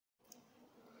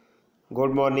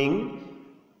Good morning.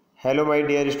 Hello my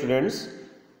dear students.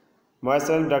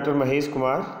 Myself Dr. Mahesh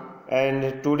Kumar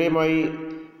and today my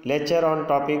lecture on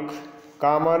topic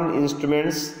common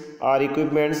instruments or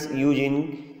equipments used in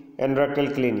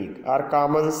endorectal clinic or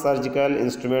common surgical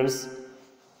instruments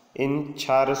in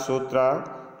Char Sutra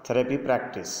therapy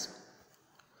practice.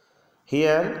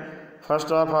 Here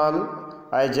first of all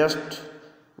I just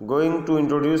going to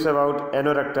introduce about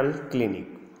anorectal clinic.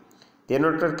 The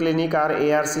anorectal clinic or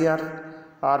ARCR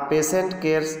are patient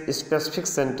care specific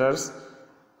centers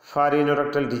for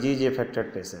anorectal disease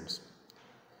affected patients.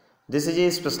 This is a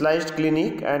specialized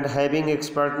clinic and having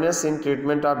expertness in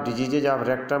treatment of diseases of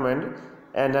rectum and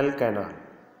anal canal.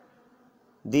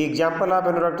 The example of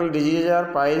anorectal diseases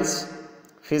are piles,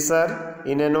 fissure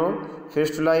in ano,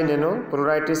 fistula in ano,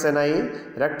 pruritus ani,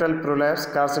 rectal prolapse,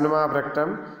 carcinoma of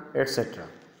rectum, etc.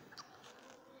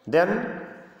 Then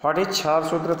what is Char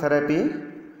Sutra therapy?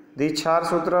 The Char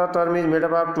Sutra term is made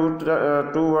up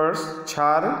of two words,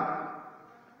 Char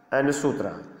and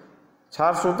Sutra.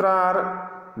 Char Sutra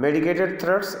are medicated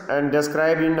threads and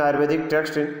described in Ayurvedic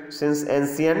text since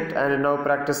ancient and now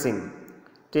practicing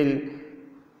till.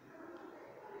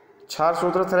 Char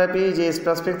Sutra therapy is a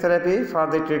specific therapy for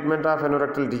the treatment of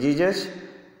anorectal diseases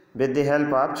with the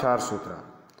help of Char Sutra.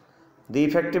 The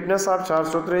effectiveness of Char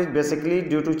Sutra is basically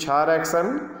due to Char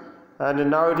action,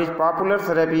 and now it is popular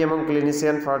therapy among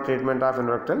clinicians for treatment of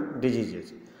anorectal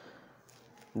diseases.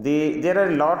 There are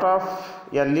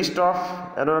a list of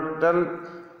anorectal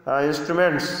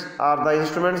instruments are the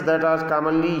instruments that are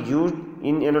commonly used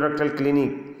in anorectal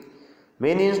clinic.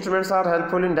 Many instruments are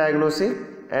helpful in diagnosing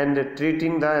and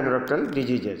treating the anorectal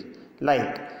diseases,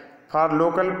 like for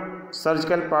local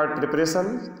surgical part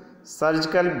preparation,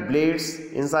 surgical blades,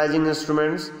 incising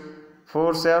instruments,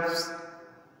 forceps,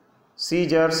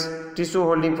 scissors, tissue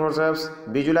holding forceps,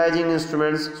 visualizing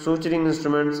instruments, suturing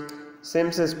instruments,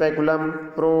 Sims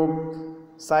speculum, probe,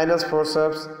 sinus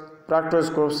forceps,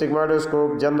 proctoscope,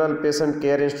 sigmoidoscope, general patient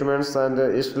care instruments and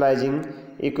sterilizing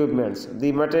equipments.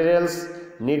 The materials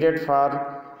needed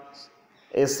for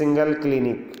a single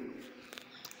clinic.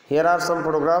 Here are some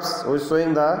photographs which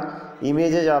showing the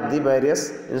images of the various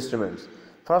instruments.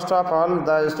 First of all,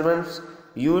 the instruments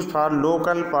used for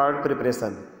local part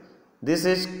preparation. This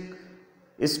is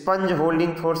sponge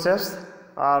holding forceps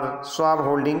or swab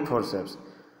holding forceps.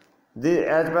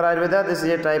 As per Ayurveda, this is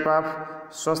a type of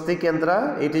swastik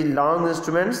yantra. It is long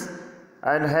instruments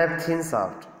and have thin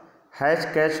shaft.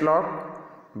 Hatch catch lock.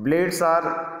 Blades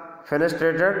are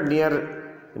fenestrated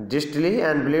near distally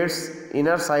and blades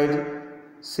inner side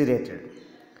serrated.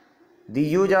 The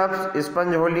use of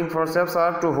sponge holding forceps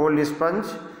are to hold sponge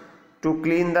to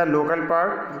clean the local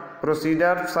part,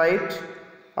 procedure site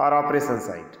or operation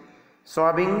site.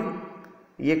 Swabbing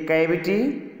a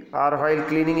cavity or while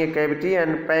cleaning a cavity,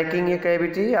 and packing a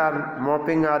cavity or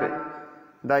mopping or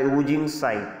the oozing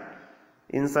site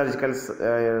in surgical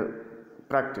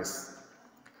practice.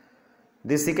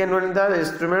 The second one is the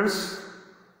instruments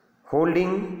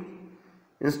holding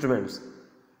instruments.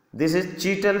 This is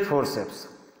Cheetal forceps.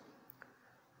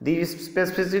 The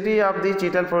specificity of the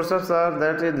Cheetal forceps are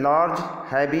that a large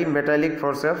heavy metallic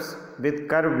forceps with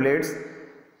curved blades.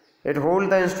 It holds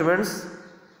the instruments,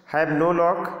 have no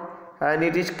lock, and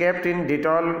it is kept in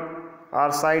Dettol or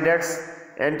Sidex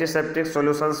antiseptic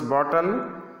solutions bottle.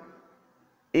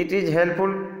 It is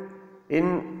helpful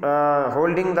in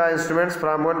holding the instruments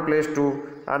from one place to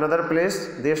another place.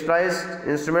 The sterilized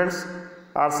instruments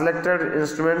are selected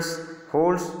instruments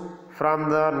holds from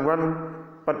the one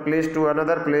place to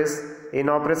another place in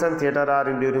operation theatre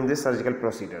or during the surgical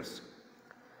procedures.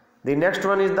 The next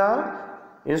one is the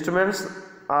instruments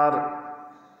are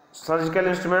surgical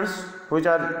instruments which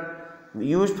are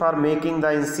used for making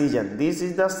the incision. This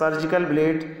is the surgical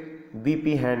blade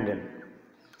BP handle.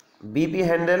 BP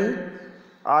handle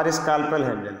or scalpel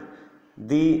handle.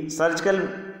 The surgical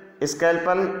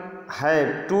scalpel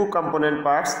have two component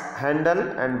parts, handle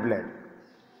and blade.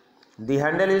 The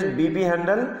handle is BP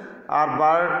handle or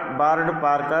barred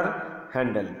Parker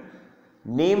handle,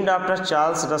 named after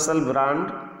Charles Russell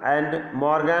Brand and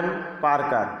Morgan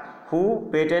Parker, who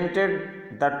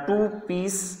patented the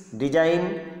two-piece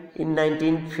design in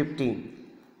 1915.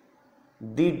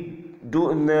 They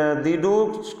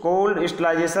do cold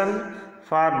sterilization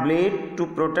for blade to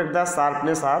protect the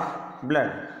sharpness of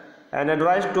blood, and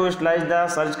advised to sterilize the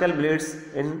surgical blades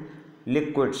in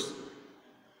liquids.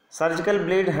 Surgical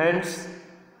blade hands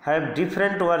have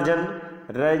different version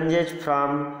ranges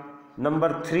from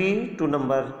number 3 to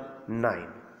number 9.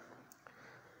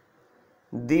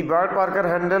 The Bart Parker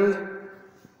handle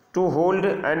to hold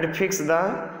and fix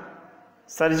the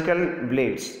surgical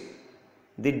blades.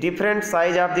 The different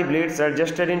size of the blades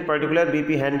adjusted in particular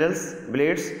BP handles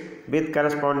blades with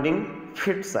corresponding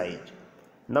fit size.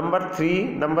 Number 3,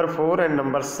 number 4 and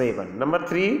number 7. Number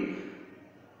 3,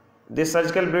 the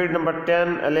surgical blade number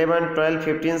 10, 11, 12,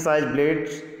 15 size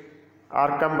blades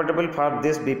are compatible for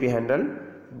this BP handle.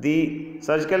 The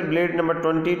surgical blade number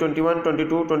 20, 21,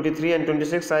 22, 23 and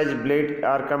 26 size blade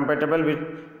are compatible with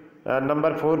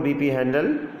number 4 BP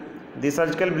handle. The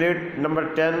surgical blade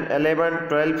number 10, 11,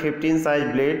 12, 15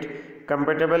 size blade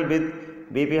compatible with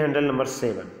BP handle number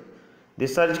 7. The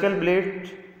surgical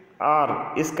blade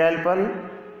are scalpel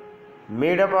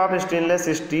made up of stainless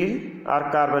steel or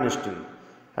carbon steel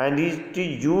and it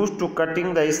is used to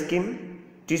cutting the skin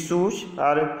tissues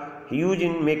or used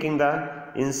in making the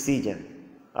incision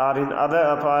or in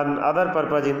other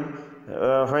purpose in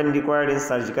when required in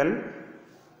surgical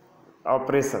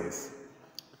operations.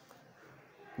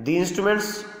 The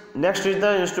instruments, next is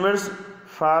the instruments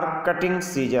for cutting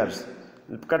scissors,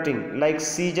 like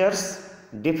scissors,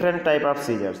 different type of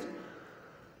scissors.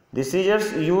 The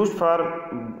scissors used for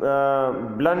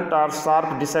blunt or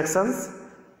sharp dissections,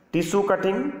 tissue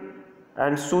cutting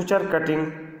and suture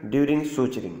cutting during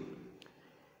suturing.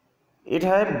 It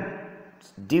has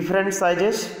different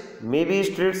sizes, maybe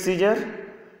straight scissor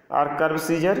or curved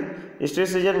scissor. Straight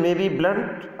scissor may be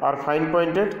blunt or fine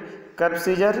pointed, curved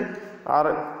scissor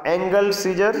or angled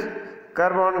scissor,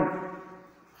 curve on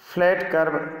flat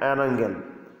curve and angle.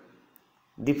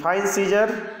 The fine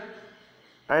scissor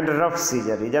and rough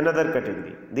scissor is another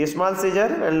category. The small scissor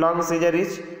and long scissor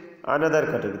is another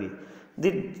category.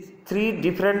 The 3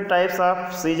 different types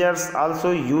of scissors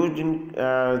also used in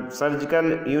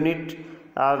surgical unit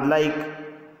are like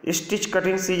stitch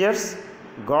cutting scissors,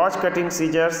 gauge cutting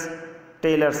scissors,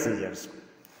 tailor scissors.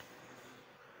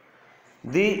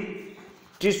 The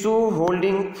tissue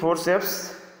holding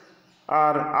forceps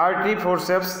are artery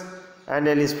forceps and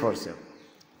Ellis forceps.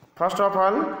 First of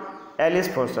all, Ellis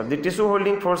forceps. The tissue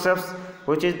holding forceps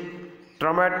which is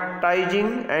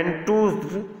traumatizing and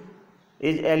toothed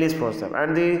is Ellis forceps,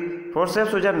 and the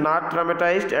forceps which are not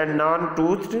traumatized and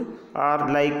non-toothed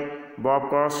are like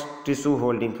Bobcock's tissue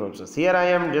holding forceps. Here I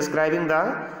am describing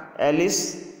the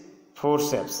Ellis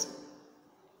forceps.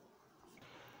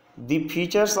 The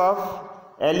features of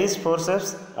Ellis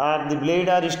forceps are the blade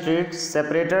are straight,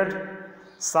 separated,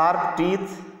 sharp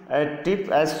teeth at tip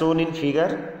as shown in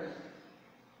figure,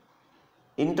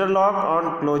 interlock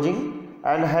on closing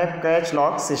and have catch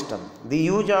lock system. The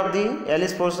use of the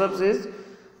Ellis forceps is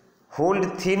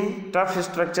hold thin, tough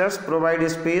structures, provide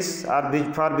space or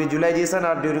for visualization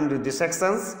or during the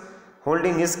dissections,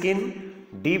 holding skin,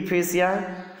 deep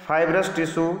fascia, fibrous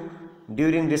tissue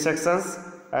during dissections,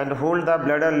 and hold the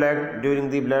bladder leg during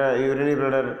the urinary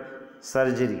bladder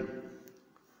surgery.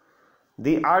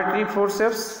 The artery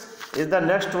forceps is the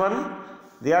next one.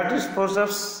 The artery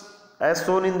forceps as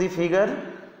shown in the figure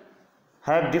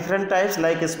have different types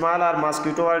like small or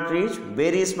mosquito arteries,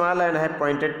 very small and have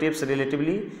pointed tips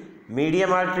relatively,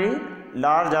 medium artery,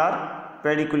 large or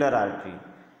pedicular artery.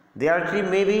 The artery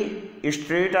may be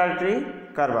straight artery,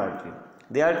 curved artery.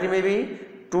 The artery may be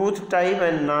tooth type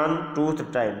and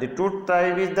non-tooth type. The tooth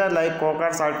type is the like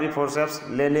Coker's artery forceps,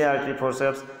 Lele artery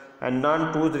forceps, and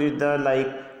non-tooth is the like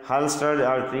Halstead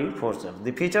artery forceps.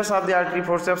 The features of the artery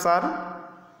forceps are: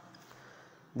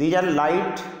 these are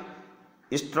light,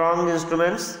 strong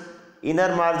instruments,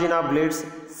 inner margin of blades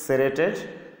serrated,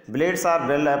 blades are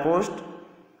well opposed,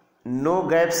 no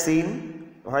gap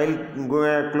seen while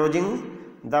closing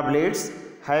the blades,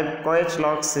 have coach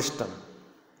lock system.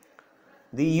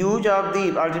 The use of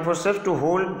the artery forceps to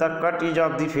hold the cut edge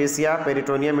of the fascia,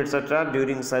 peritoneum, etc.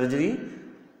 during surgery,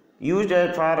 used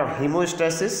for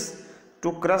hemostasis,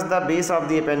 to crush the base of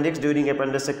the appendix during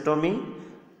appendectomy,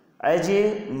 as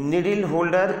a needle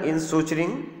holder in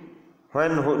suturing.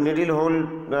 When needle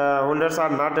holders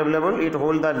are not available, it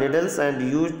holds the needles and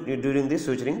used during the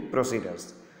suturing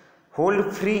procedures.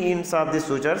 Hold free ends of the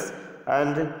sutures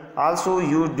and also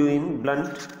used during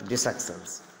blunt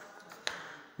dissections.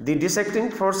 The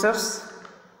dissecting forceps.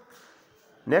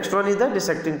 Next one is the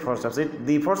dissecting forceps.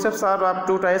 The forceps are of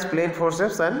 2 types: plain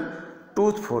forceps and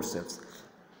tooth forceps.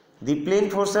 The plain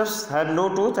forceps have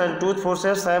no tooth, and tooth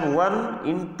forceps have 1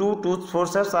 in 2 tooth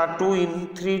forceps or 2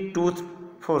 in 3 tooth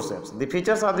forceps. The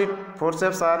features of the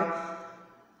forceps are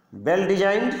well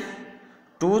designed,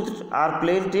 toothed or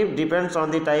plain tip, depends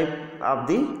on the type of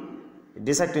the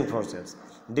dissecting forceps.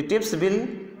 The tips will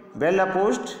well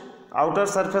opposed, outer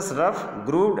surface rough,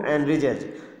 grooved and ridged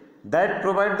that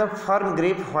provide the firm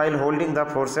grip while holding the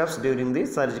forceps during the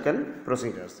surgical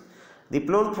procedures. The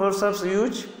plain forceps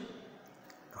use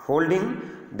holding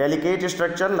delicate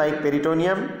structure like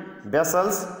peritoneum,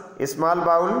 vessels, small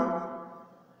bowl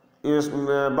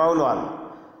wall,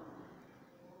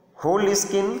 hold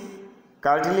skin,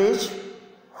 cartilage,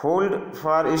 hold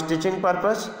for stitching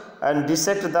purpose, and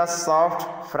dissect the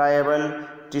soft friable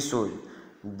tissue.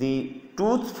 The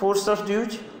tooth forceps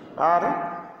used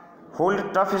are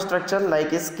hold tough structure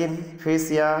like skin,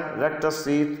 fascia, rectus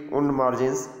sheath, wound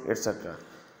margins, etc.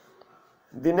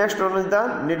 The next one is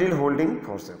the needle holding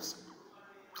forceps.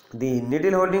 The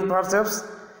needle holding forceps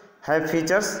have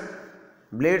features.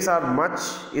 Blades are much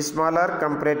smaller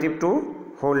comparative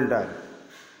to holder.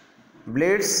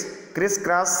 Blades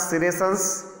crisscross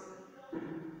serrations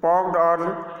poked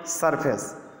on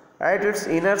surface. At its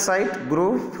inner side,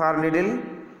 groove for needle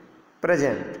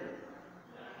present.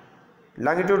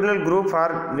 Longitudinal groove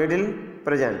for needle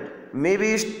present.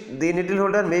 Maybe the needle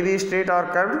holder may be straight or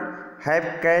curved,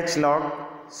 have catch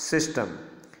lock system.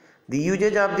 The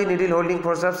usage of the needle holding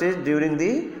forceps is during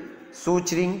the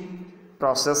suturing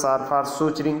process or for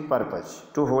suturing purpose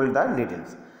to hold the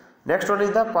needles. Next one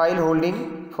is the pile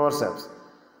holding forceps.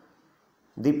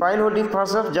 The pile holding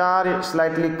forceps are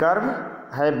slightly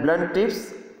curved, have blunt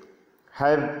tips,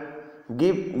 have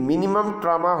give minimum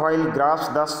trauma while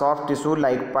grasp the soft tissue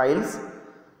like piles.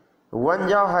 One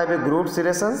jaw have a grooved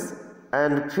serrations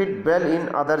and fit well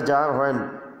in other jaw when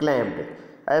clamped,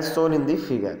 as shown in the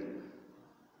figure.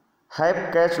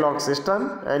 Have catch lock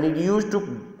system and it used to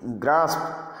grasp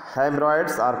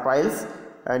hemorrhoids or piles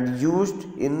and used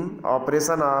in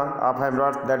operation of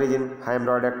hemorrhoids, that is in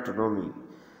hemorrhoidectomy.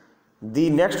 The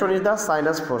next one is the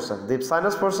sinus forceps. The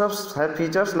sinus forceps have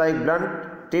features like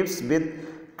blunt tips with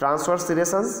transverse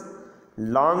serrations,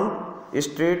 long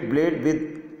straight blade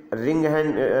with ring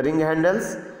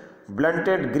handles,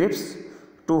 blunted grips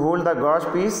to hold the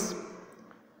gauge piece,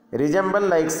 resemble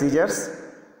like scissors,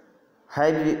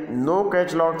 have no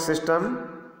catch lock system,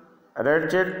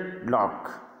 ratchet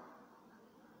lock,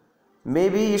 may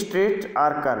be straight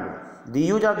or curved. The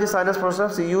use of the sinus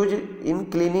forceps is used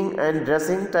in cleaning and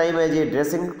dressing time as a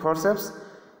dressing forceps,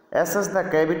 assess the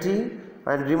cavity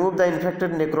and remove the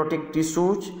infected necrotic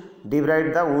tissues,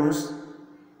 debride the wounds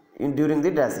during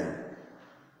the dressing.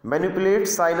 Manipulate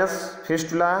sinus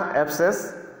fistula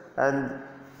abscess and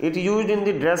it used in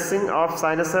the dressing of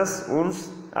sinuses, wounds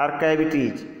or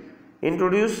cavities.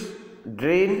 Introduce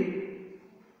drain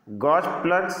gauge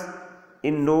plugs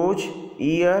in nose,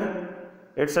 ear,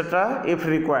 etc. if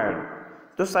required.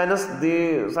 So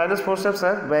the sinus forceps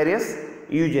have various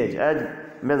usage as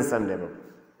mentioned above.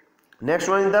 Next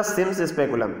one is the Sims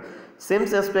speculum.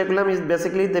 Sims speculum is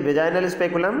basically the vaginal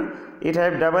speculum. It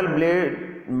have double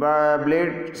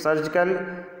blade surgical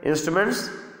instruments,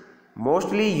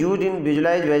 mostly used in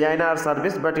visualized vagina or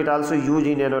cervix, but it also used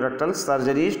in anorectal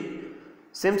surgeries.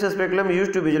 Sims speculum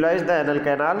used to visualize the anal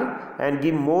canal and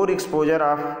give more exposure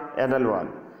of anal wall,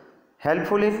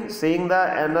 helpful in seeing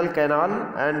the anal canal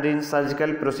and in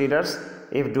surgical procedures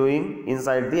if doing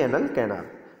inside the anal canal.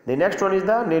 The next one is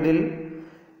the needle.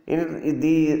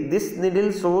 This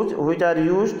needle shows which are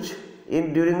used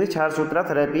during the Char Sutra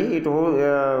therapy. It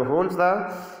holds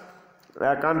the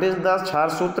contains the Char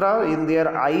Sutra in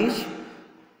their eyes.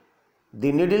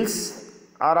 The needles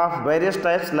are of various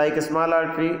types like small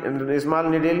artery, small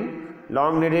needle,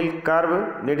 long needle,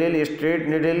 curve needle, straight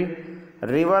needle,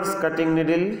 reverse cutting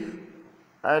needle,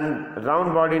 and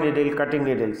round body needle, cutting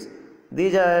needles.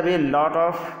 These have a lot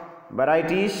of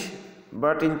varieties,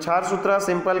 but in Char Sutra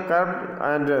simple curved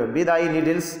and with eye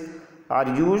needles are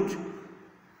used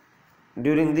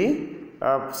during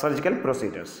the surgical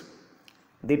procedures.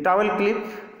 The towel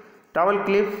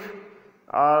clip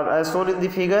are as shown in the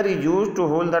figure is used to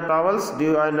hold the towels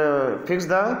and fix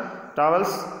the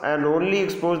towels and only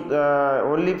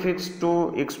fixed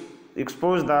to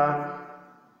expose the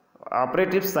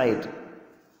operative site.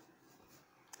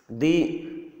 The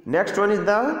next one is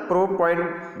the probe point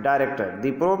director.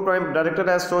 The probe point director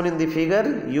as shown in the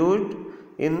figure used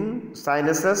in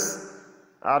sinuses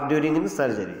or during in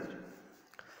surgery.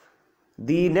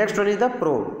 The next one is the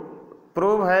probe.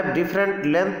 Probe have different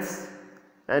lengths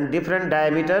and different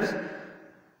diameters.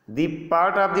 The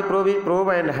part of the probe is probe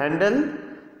and handle.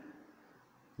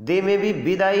 They may be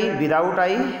with eye, without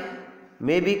eye,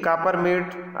 may be copper made,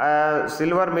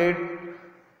 silver made,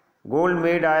 gold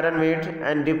made, iron made,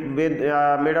 and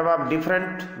made up of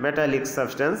different metallic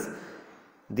substance.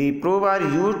 The probe are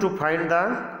used to find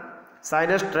the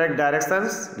sinus tract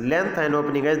directions, length and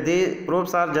opening, as the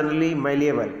probes are generally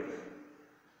malleable.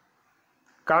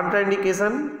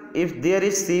 Contraindication: if there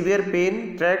is severe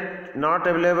pain, tract not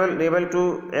able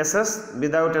to assess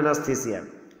without anesthesia.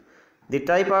 The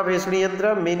type of HD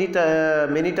yantra,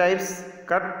 many types: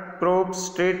 cut probe,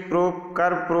 straight probe,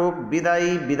 curve probe, with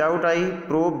eye, without eye,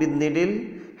 probe with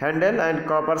needle, handle, and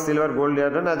copper, silver, gold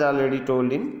iron, as already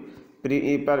told in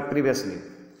previously.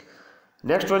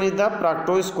 Next one is the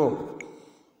proctoscope.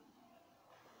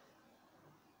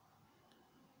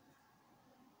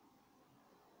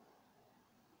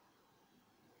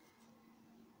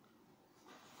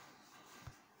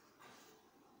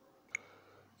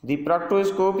 The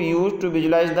proctoscope used to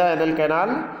visualize the anal canal.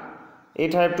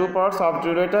 It have two parts,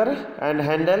 obturator and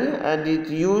handle, and it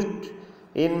used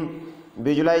in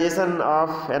visualization of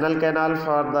anal canal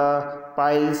for the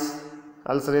piles,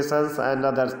 ulcerations and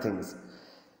other things.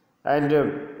 And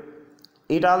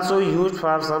it also used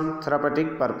for some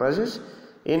therapeutic purposes.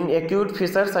 In acute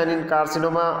fissures and in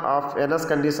carcinoma of anus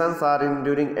conditions or in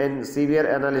during severe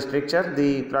anal stricture,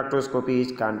 the proctoscopy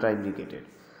is contraindicated.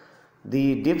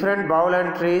 The different bowel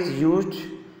and trays used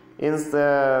in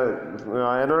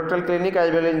anorectal clinic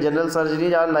as well in general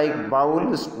surgery are like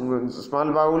bowel,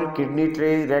 small bowel, kidney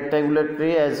tray, rectangular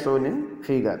tray as shown in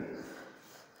figure.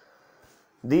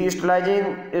 The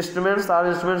sterilizing instruments or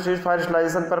instruments used for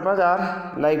sterilization purpose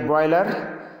are like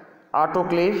boiler,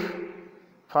 autoclave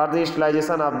for the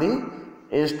sterilization of the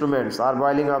instruments or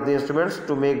boiling of the instruments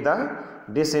to make the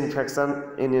disinfection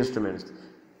in instruments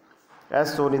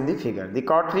as shown in the figure. The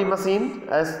cautery machine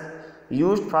as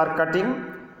used for cutting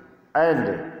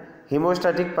and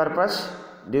hemostatic purpose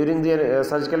during the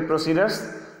surgical procedures.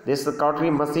 This cautery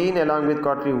machine along with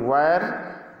cautery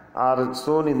wire are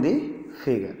shown in the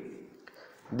figure.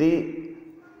 The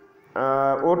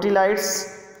OT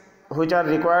lights which are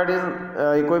required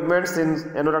in equipments in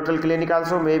anorectal clinic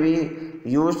also may be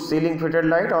used, ceiling fitted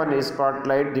light or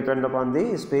spotlight depend upon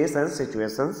the space and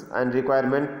situations and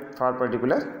requirement for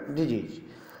particular disease.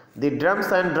 The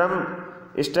drums and drum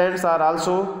stands are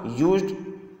also used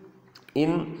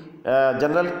in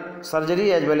general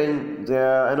surgery as well in the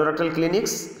anorectal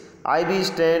clinics. IV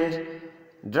stand,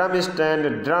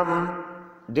 drum,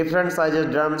 different sizes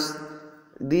drums,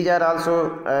 these are also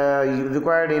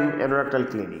required in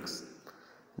anorectal clinics.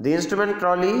 The instrument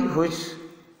trolley which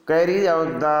carries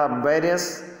out the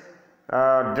various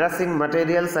dressing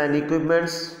materials and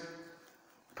equipments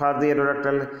for the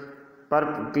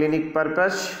anorectal clinic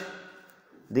purpose.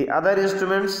 The other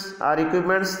instruments or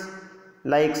equipments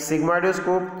like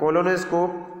sigmoidoscope,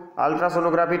 colonoscope,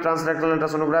 ultrasonography, transrectal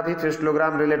ultrasonography,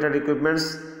 fistulogram related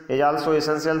equipments is also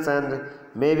essentials and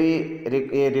may be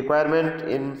a requirement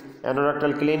in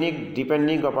anorectal clinic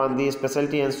depending upon the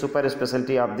specialty and super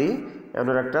specialty of the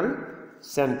anorectal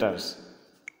centers.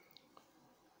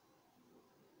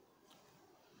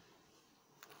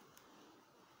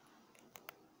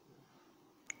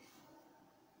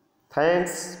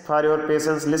 Thanks for your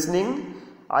patience listening.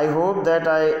 I hope that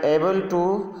I able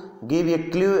to give a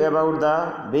clue about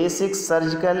the basic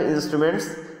surgical instruments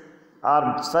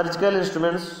or surgical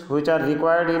instruments which are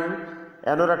required in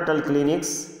anorectal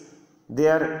clinics,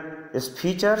 their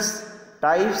features,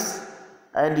 types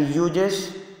and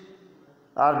uses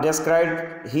are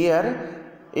described here.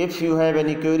 If you have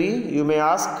any query, you may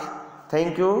ask.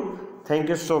 Thank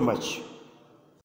you so much.